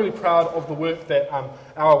so I'm really proud of the work that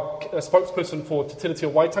our spokesperson for Te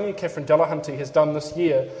Tiritia Waitangi, Catherine Delahunty, has done this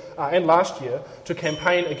year and last year to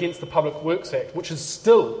campaign against the Public Works Act, which is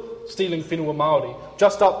still stealing whenua Māori,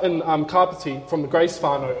 just up in Kapiti from the Grace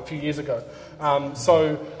whānau a few years ago.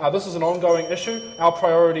 So this is an ongoing issue. Our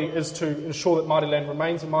priority is to ensure that Māori land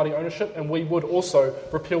remains in Māori ownership, and we would also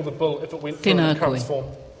repeal the bill if it went through in the current form.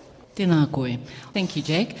 Tēnā koe. Thank you,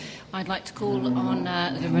 Jack. I'd like to call on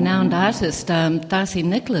the renowned artist, Darcy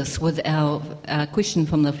Nicholas, with our question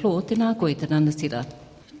from the floor. Tēnā koe, te ranatira.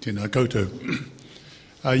 Tēnā koutou.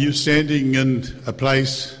 Are you standing in a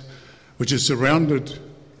place which is surrounded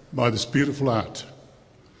by this beautiful art,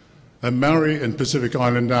 a Maori and Pacific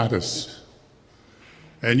Island artists,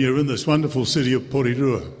 and you're in this wonderful city of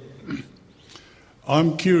Porirua?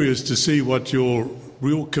 I'm curious to see what your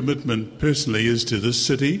real commitment personally is to this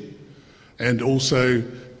city and also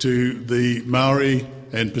to the Māori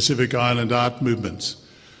and Pacific Island art movements,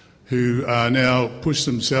 who are now pushed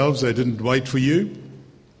themselves. They didn't wait for you.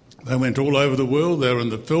 They went all over the world. They're in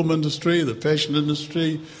the film industry, the fashion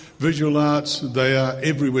industry, visual arts. They are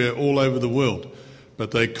everywhere, all over the world.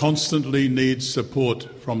 But they constantly need support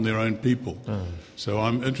from their own people. So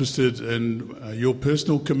I'm interested in your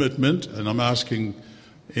personal commitment, and I'm asking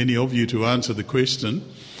any of you to answer the question,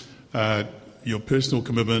 your personal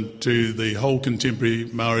commitment to the whole contemporary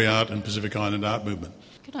Māori art and Pacific Island art movement.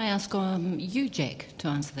 Could I ask you, Jack, to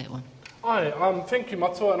answer that one? Thank you,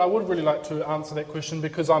 Matua, and I would really like to answer that question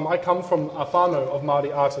because I come from a whānau of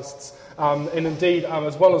Māori artists, and indeed,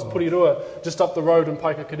 as well as Porirua, just up the road in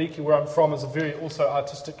Paikakiriki, where I'm from, is a very also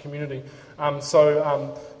artistic community. I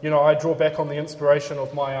draw back on the inspiration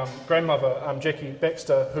of my grandmother, Jackie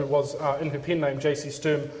Baxter, who was, in her pen name, J.C.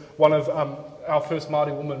 Sturm, one of our first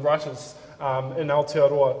Māori woman writers in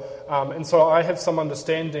Aotearoa. And so I have some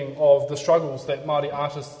understanding of the struggles that Māori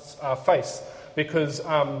artists face, because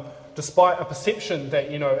despite a perception that,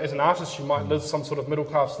 as an artist you might live some sort of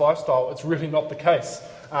middle-class lifestyle, it's really not the case.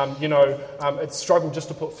 It's struggle just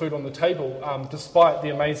to put food on the table, despite the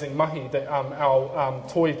amazing mahi that our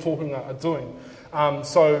toi tohunga are doing.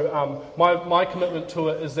 My commitment to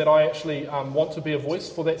it is that I actually want to be a voice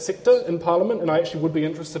for that sector in Parliament, and I actually would be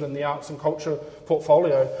interested in the arts and culture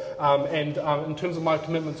portfolio. In terms of my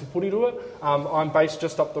commitment to Porirua, I'm based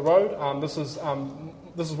just up the road. This is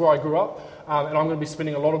where I grew up. And I'm going to be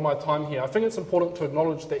spending a lot of my time here. I think it's important to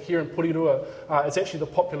acknowledge that here in Porirua, it's actually the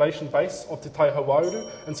population base of Te Tai Hauāuru,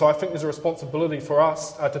 and so I think there's a responsibility for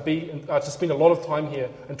us to spend a lot of time here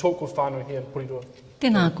and talk with whānau here in Porirua.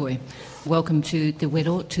 Tēnā koe. Welcome to Te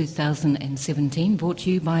Wero 2017, brought to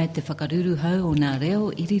you by Te Whakaruru Hau o Ngā Reo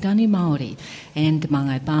Irirani Māori and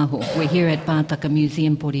Māngai Pāho. We're here at Pātaka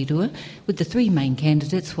Museum Porirua with the three main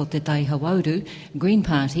candidates for Te Tai Hauāuru: Green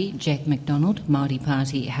Party, Jack McDonald, Māori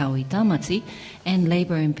Party, Howie Tamati, and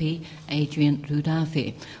Labour MP, Adrian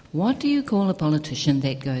Rudawhi. What do you call a politician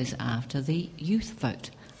that goes after the youth vote?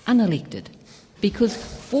 Unelected. Because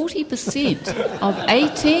 40% of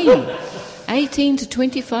 18 to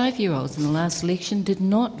 25-year-olds in the last election did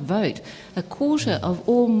not vote. A quarter of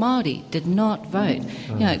all Māori did not vote.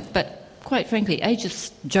 But quite frankly,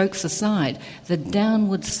 ageist jokes aside, the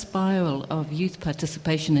downward spiral of youth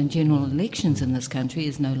participation in general elections in this country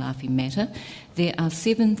is no laughing matter. There are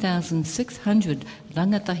 7,600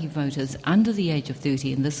 rangatahi voters under the age of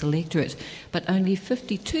 30 in this electorate, but only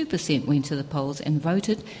 52% went to the polls and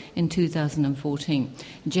voted in 2014.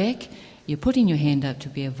 Jack, you're putting your hand up to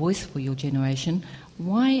be a voice for your generation.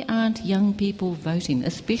 Why aren't young people voting,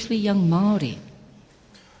 especially young Māori?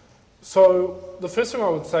 So the first thing I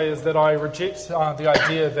would say is that I reject the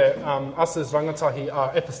idea that us as rangatahi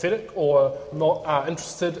are apathetic or not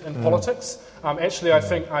interested in politics. Actually, I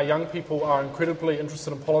think our young people are incredibly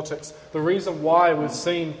interested in politics. The reason why we've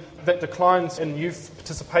seen that declines in youth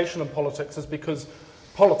participation in politics is because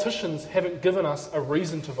politicians haven't given us a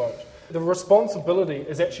reason to vote. The responsibility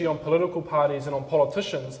is actually on political parties and on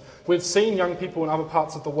politicians. We've seen young people in other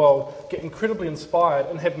parts of the world get incredibly inspired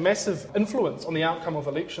and have massive influence on the outcome of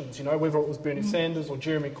elections. Whether it was Bernie Sanders or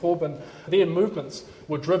Jeremy Corbyn, their movements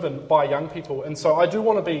were driven by young people. And so I do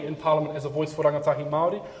want to be in Parliament as a voice for rangatahi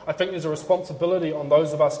Māori. I think there's a responsibility on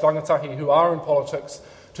those of us rangatahi who are in politics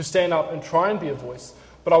to stand up and try and be a voice.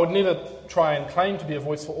 But I would never try and claim to be a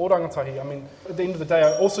voice for all rangatahi. I mean, at the end of the day,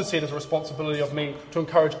 I also see it as a responsibility of me to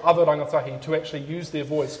encourage other rangatahi to actually use their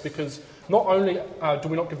voice, because not only do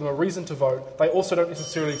we not give them a reason to vote, they also don't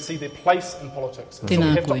necessarily see their place in politics. So we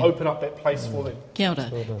have to open up that place for them. Kia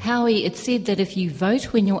ora. Howie, it's said that if you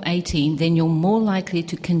vote when you're 18, then you're more likely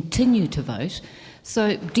to continue to vote.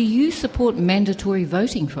 So do you support mandatory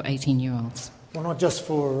voting for 18-year-olds? Well, not just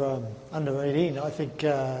for under 18. I think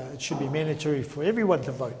it should be mandatory for everyone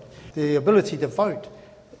to vote. The ability to vote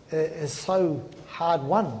is so hard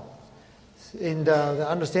won, and the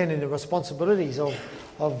understanding the responsibilities of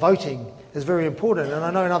voting is very important. And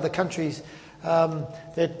I know in other countries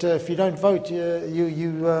that if you don't vote,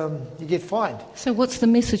 you get fined. So what's the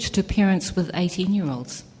message to parents with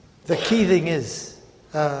 18-year-olds? The key thing is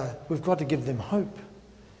we've got to give them hope.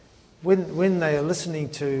 When they are listening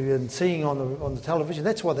to and seeing on the television,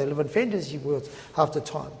 that's why they live in fantasy worlds half the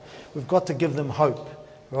time. We've got to give them hope,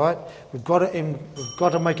 right? We've got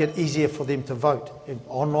to make it easier for them to vote. In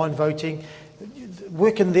online voting,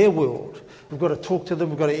 work in their world. We've got to talk to them,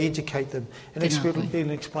 we've got to educate them, and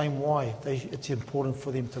explain why it's important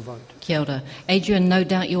for them to vote. Kia ora. Adrian, no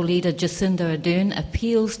doubt your leader Jacinda Ardern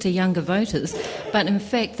appeals to younger voters, but in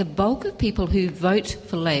fact the bulk of people who vote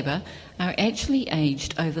for Labour are actually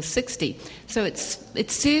aged over 60. So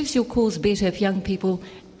it serves your cause better if young people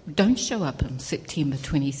don't show up on September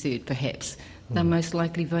 23rd, perhaps, they'll most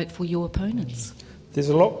likely vote for your opponents. There's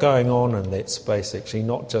a lot going on in that space, actually,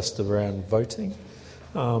 not just around voting.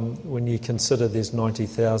 When you consider there's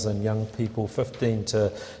 90,000 young people, 15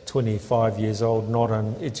 to 25 years old, not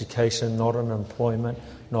in education, not in employment,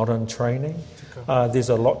 not in training. There's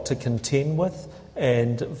a lot to contend with,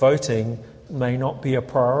 and voting may not be a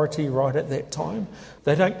priority right at that time.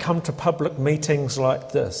 They don't come to public meetings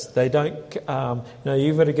like this. They don't,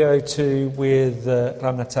 you've got to go to where the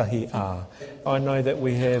rangatahi are. I know that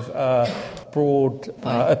we have broad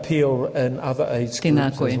appeal in other age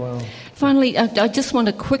groups as well. Finally, I just want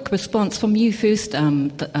a quick response from you first,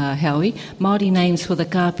 Howie. Māori names for the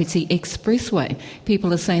Kāpiti Expressway.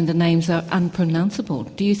 People are saying the names are unpronounceable.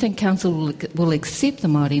 Do you think Council will accept the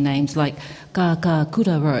Māori names like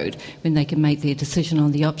Kura Road when they can make their decision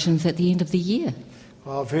on the options at the end of the year?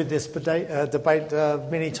 Well, I've heard this debate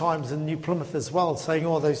many times in New Plymouth as well, saying,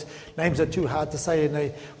 those names are too hard to say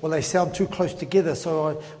and they sound too close together,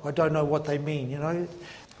 so I don't know what they mean,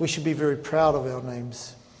 We should be very proud of our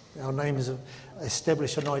names. Our names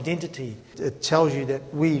establish an identity. It tells you that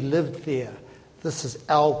we lived there. This is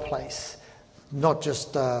our place, not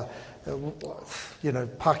just, Pākehā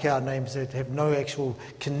names that have no actual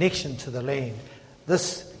connection to the land.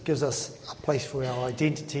 This gives us a place for our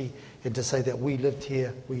identity and to say that we lived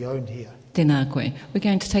here, we owned here. Tēnā koe. We're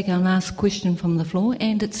going to take our last question from the floor,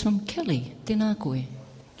 and it's from Kelly. Tēnā koe.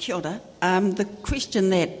 Kia ora. The question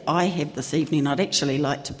that I have this evening, I'd actually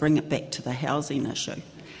like to bring it back to the housing issue.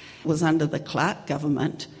 It was under the Clark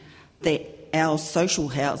government that our social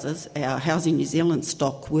houses, our Housing New Zealand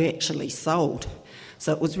stock, were actually sold.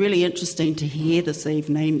 So it was really interesting to hear this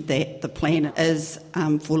evening that the plan is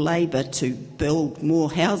for Labour to build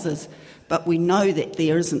more houses, but we know that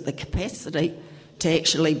there isn't the capacity to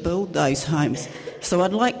actually build those homes. So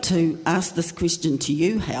I'd like to ask this question to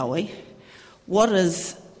you, Howie. What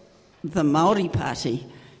is the Māori Party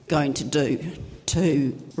going to do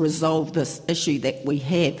to resolve this issue that we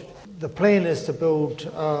have? The plan is to build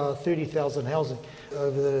 30,000 housing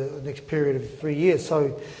over the next period of 3 years.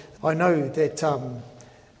 So I know that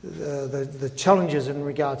the challenges in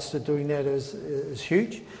regards to doing that is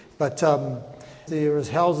huge, but there is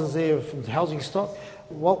houses there from housing stock.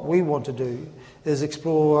 What we want to do is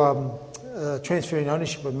explore transferring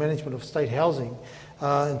ownership and management of state housing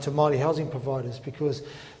into Māori housing providers, because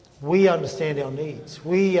we understand our needs.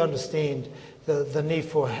 We understand the need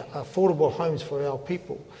for affordable homes for our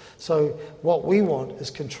people. So what we want is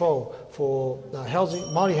control for the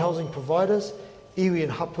Māori housing providers, iwi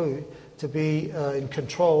and hapu, to be in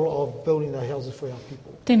control of building the houses for our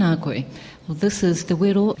people. Tēnā koe. Well, this is Te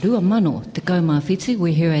Wero Rua Mano, Te Kaumāwhiti.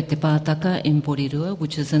 We're here at Te Pātaka in Porirua,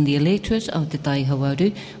 which is in the electorate of Te Tai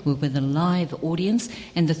Hauāuru. We're with a live audience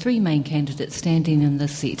and the three main candidates standing in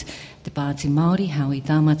this seat. Te Pāti Māori, Howie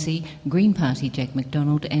Tamati, Green Party, Jack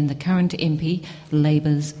McDonald, and the current MP,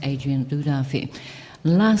 Labour's Adrian Rurafe.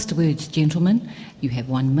 Last words, gentlemen. You have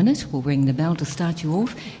 1 minute. We'll ring the bell to start you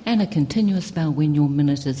off, and a continuous bell when your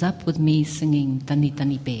minute is up, with me singing Tani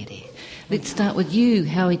Tani Pere. Let's start with you,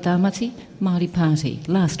 Howie Tamati, Māori Party.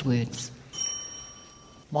 Last words.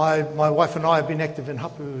 My wife and I have been active in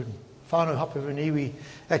hapu and whānau hapu and iwi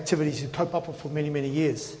activities in kaupapa for many, many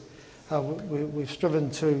years. We've striven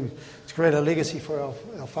to create a legacy for our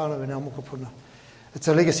whānau and our mokopuna. It's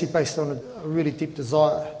a legacy based on a really deep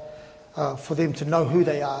desire for them to know who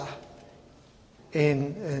they are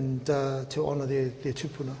and to honour their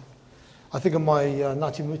tupuna. I think of my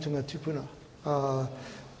Ngāti Mutunga tupuna,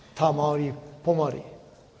 Tā Māori Pomari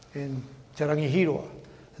and Te Rangihiroa,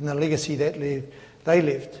 and the legacy that they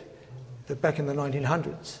left back in the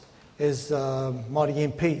 1900s as Māori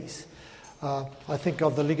MPs. I think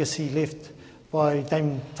of the legacy left by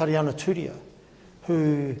Dame Tariana Turia,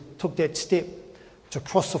 who took that step to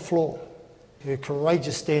cross the floor. Her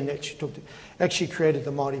courageous stand that she took actually created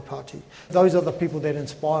the Māori Party. Those are the people that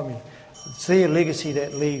inspire me. It's their legacy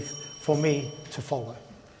that leave for me to follow.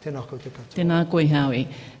 Tēnā koe te katoa. Tēnā koe, Howie.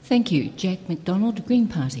 Thank you. Jack McDonald, Green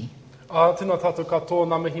Party. Tēnā tātou katoa,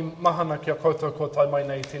 nā mihi mahana kia koutou ko tai mai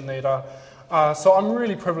nei tēnei rā. So I'm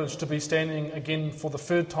really privileged to be standing again for the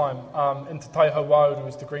third time in Te Tai Hauāuru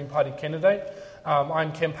as the Green Party candidate.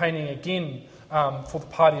 I'm campaigning again for the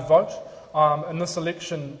party vote. In this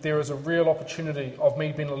election, there is a real opportunity of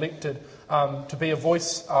me being elected to be a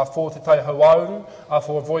voice for Te Tai Hauāuru,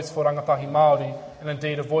 for a voice for rangatahi Māori, and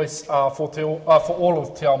indeed a voice for all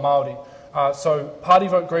of Te Ao Māori. So party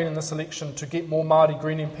vote Green in this election to get more Māori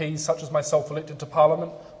Green MPs such as myself elected to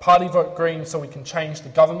Parliament. Party vote Green so we can change the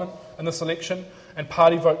government in this election. and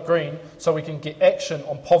party vote Green so we can get action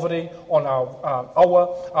on poverty, on our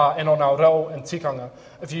awa, and on our reo and tikanga.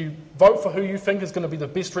 If you vote for who you think is going to be the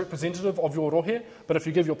best representative of your rohe, but if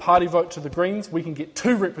you give your party vote to the Greens, we can get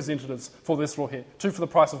 2 representatives for this rohe, 2 for the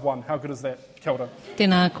price of 1. How good is that? Kia ora.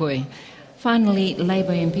 Tēnā koe. Finally,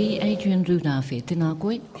 Labour MP Adrian Rudawhi. Tēnā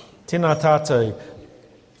koe. Tēnā tātou.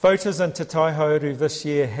 Voters in Te Tai Hauāuru this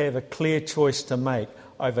year have a clear choice to make,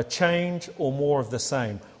 either change or more of the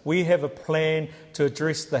same. We have a plan to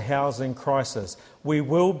address the housing crisis. We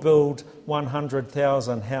will build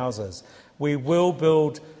 100,000 houses. We will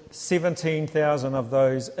build 17,000 of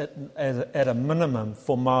those at a minimum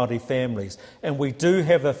for Māori families. And we do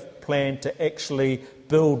have a plan to actually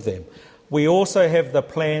build them. We also have the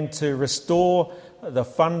plan to restore the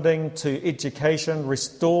funding to education,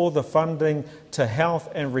 restore the funding to health,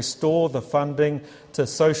 and restore the funding to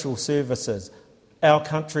social services. Our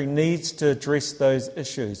country needs to address those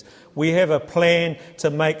issues. We have a plan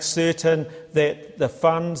to make certain that the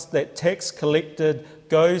funds, that tax collected,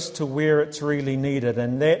 goes to where it's really needed,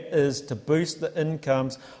 and that is to boost the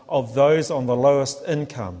incomes of those on the lowest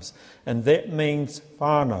incomes. And that means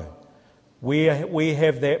whānau. We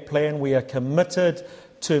have that plan. We are committed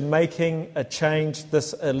to making a change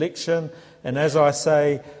this election. And as I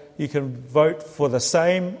say, you can vote for the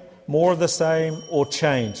same, more of the same, or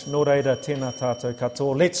change. Nō reira, tēnā tātou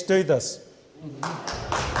katoa. Let's do this.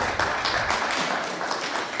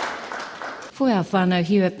 For our whānau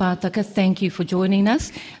here at Pātaka, thank you for joining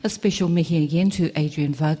us. A special mihi again to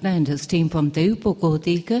Adrian Wagner and his team from Te Upoko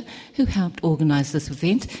Tika, who helped organise this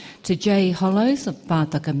event, to Jay Hollows of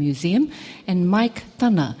Pātaka Museum, and Mike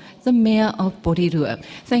Tana, the Mayor of Porirua.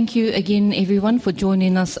 Thank you again, everyone, for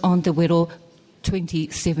joining us on Te Wero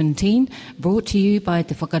 2017, brought to you by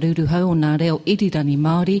Te Whakaruru Hau o Ngā Reo Irirani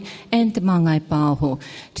Māori and Te Māngai Pāho.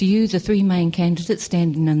 To you, the 3 main candidates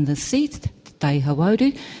standing in the seat, Te Tai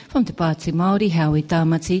Hauāuru, from Te Pāti Māori, Howie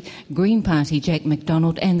Tāmati, Green Party, Jack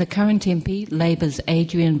McDonald, and the current MP, Labour's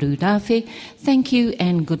Adrian Rudawhi. Thank you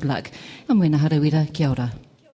and good luck. And wena harawira, kia ora.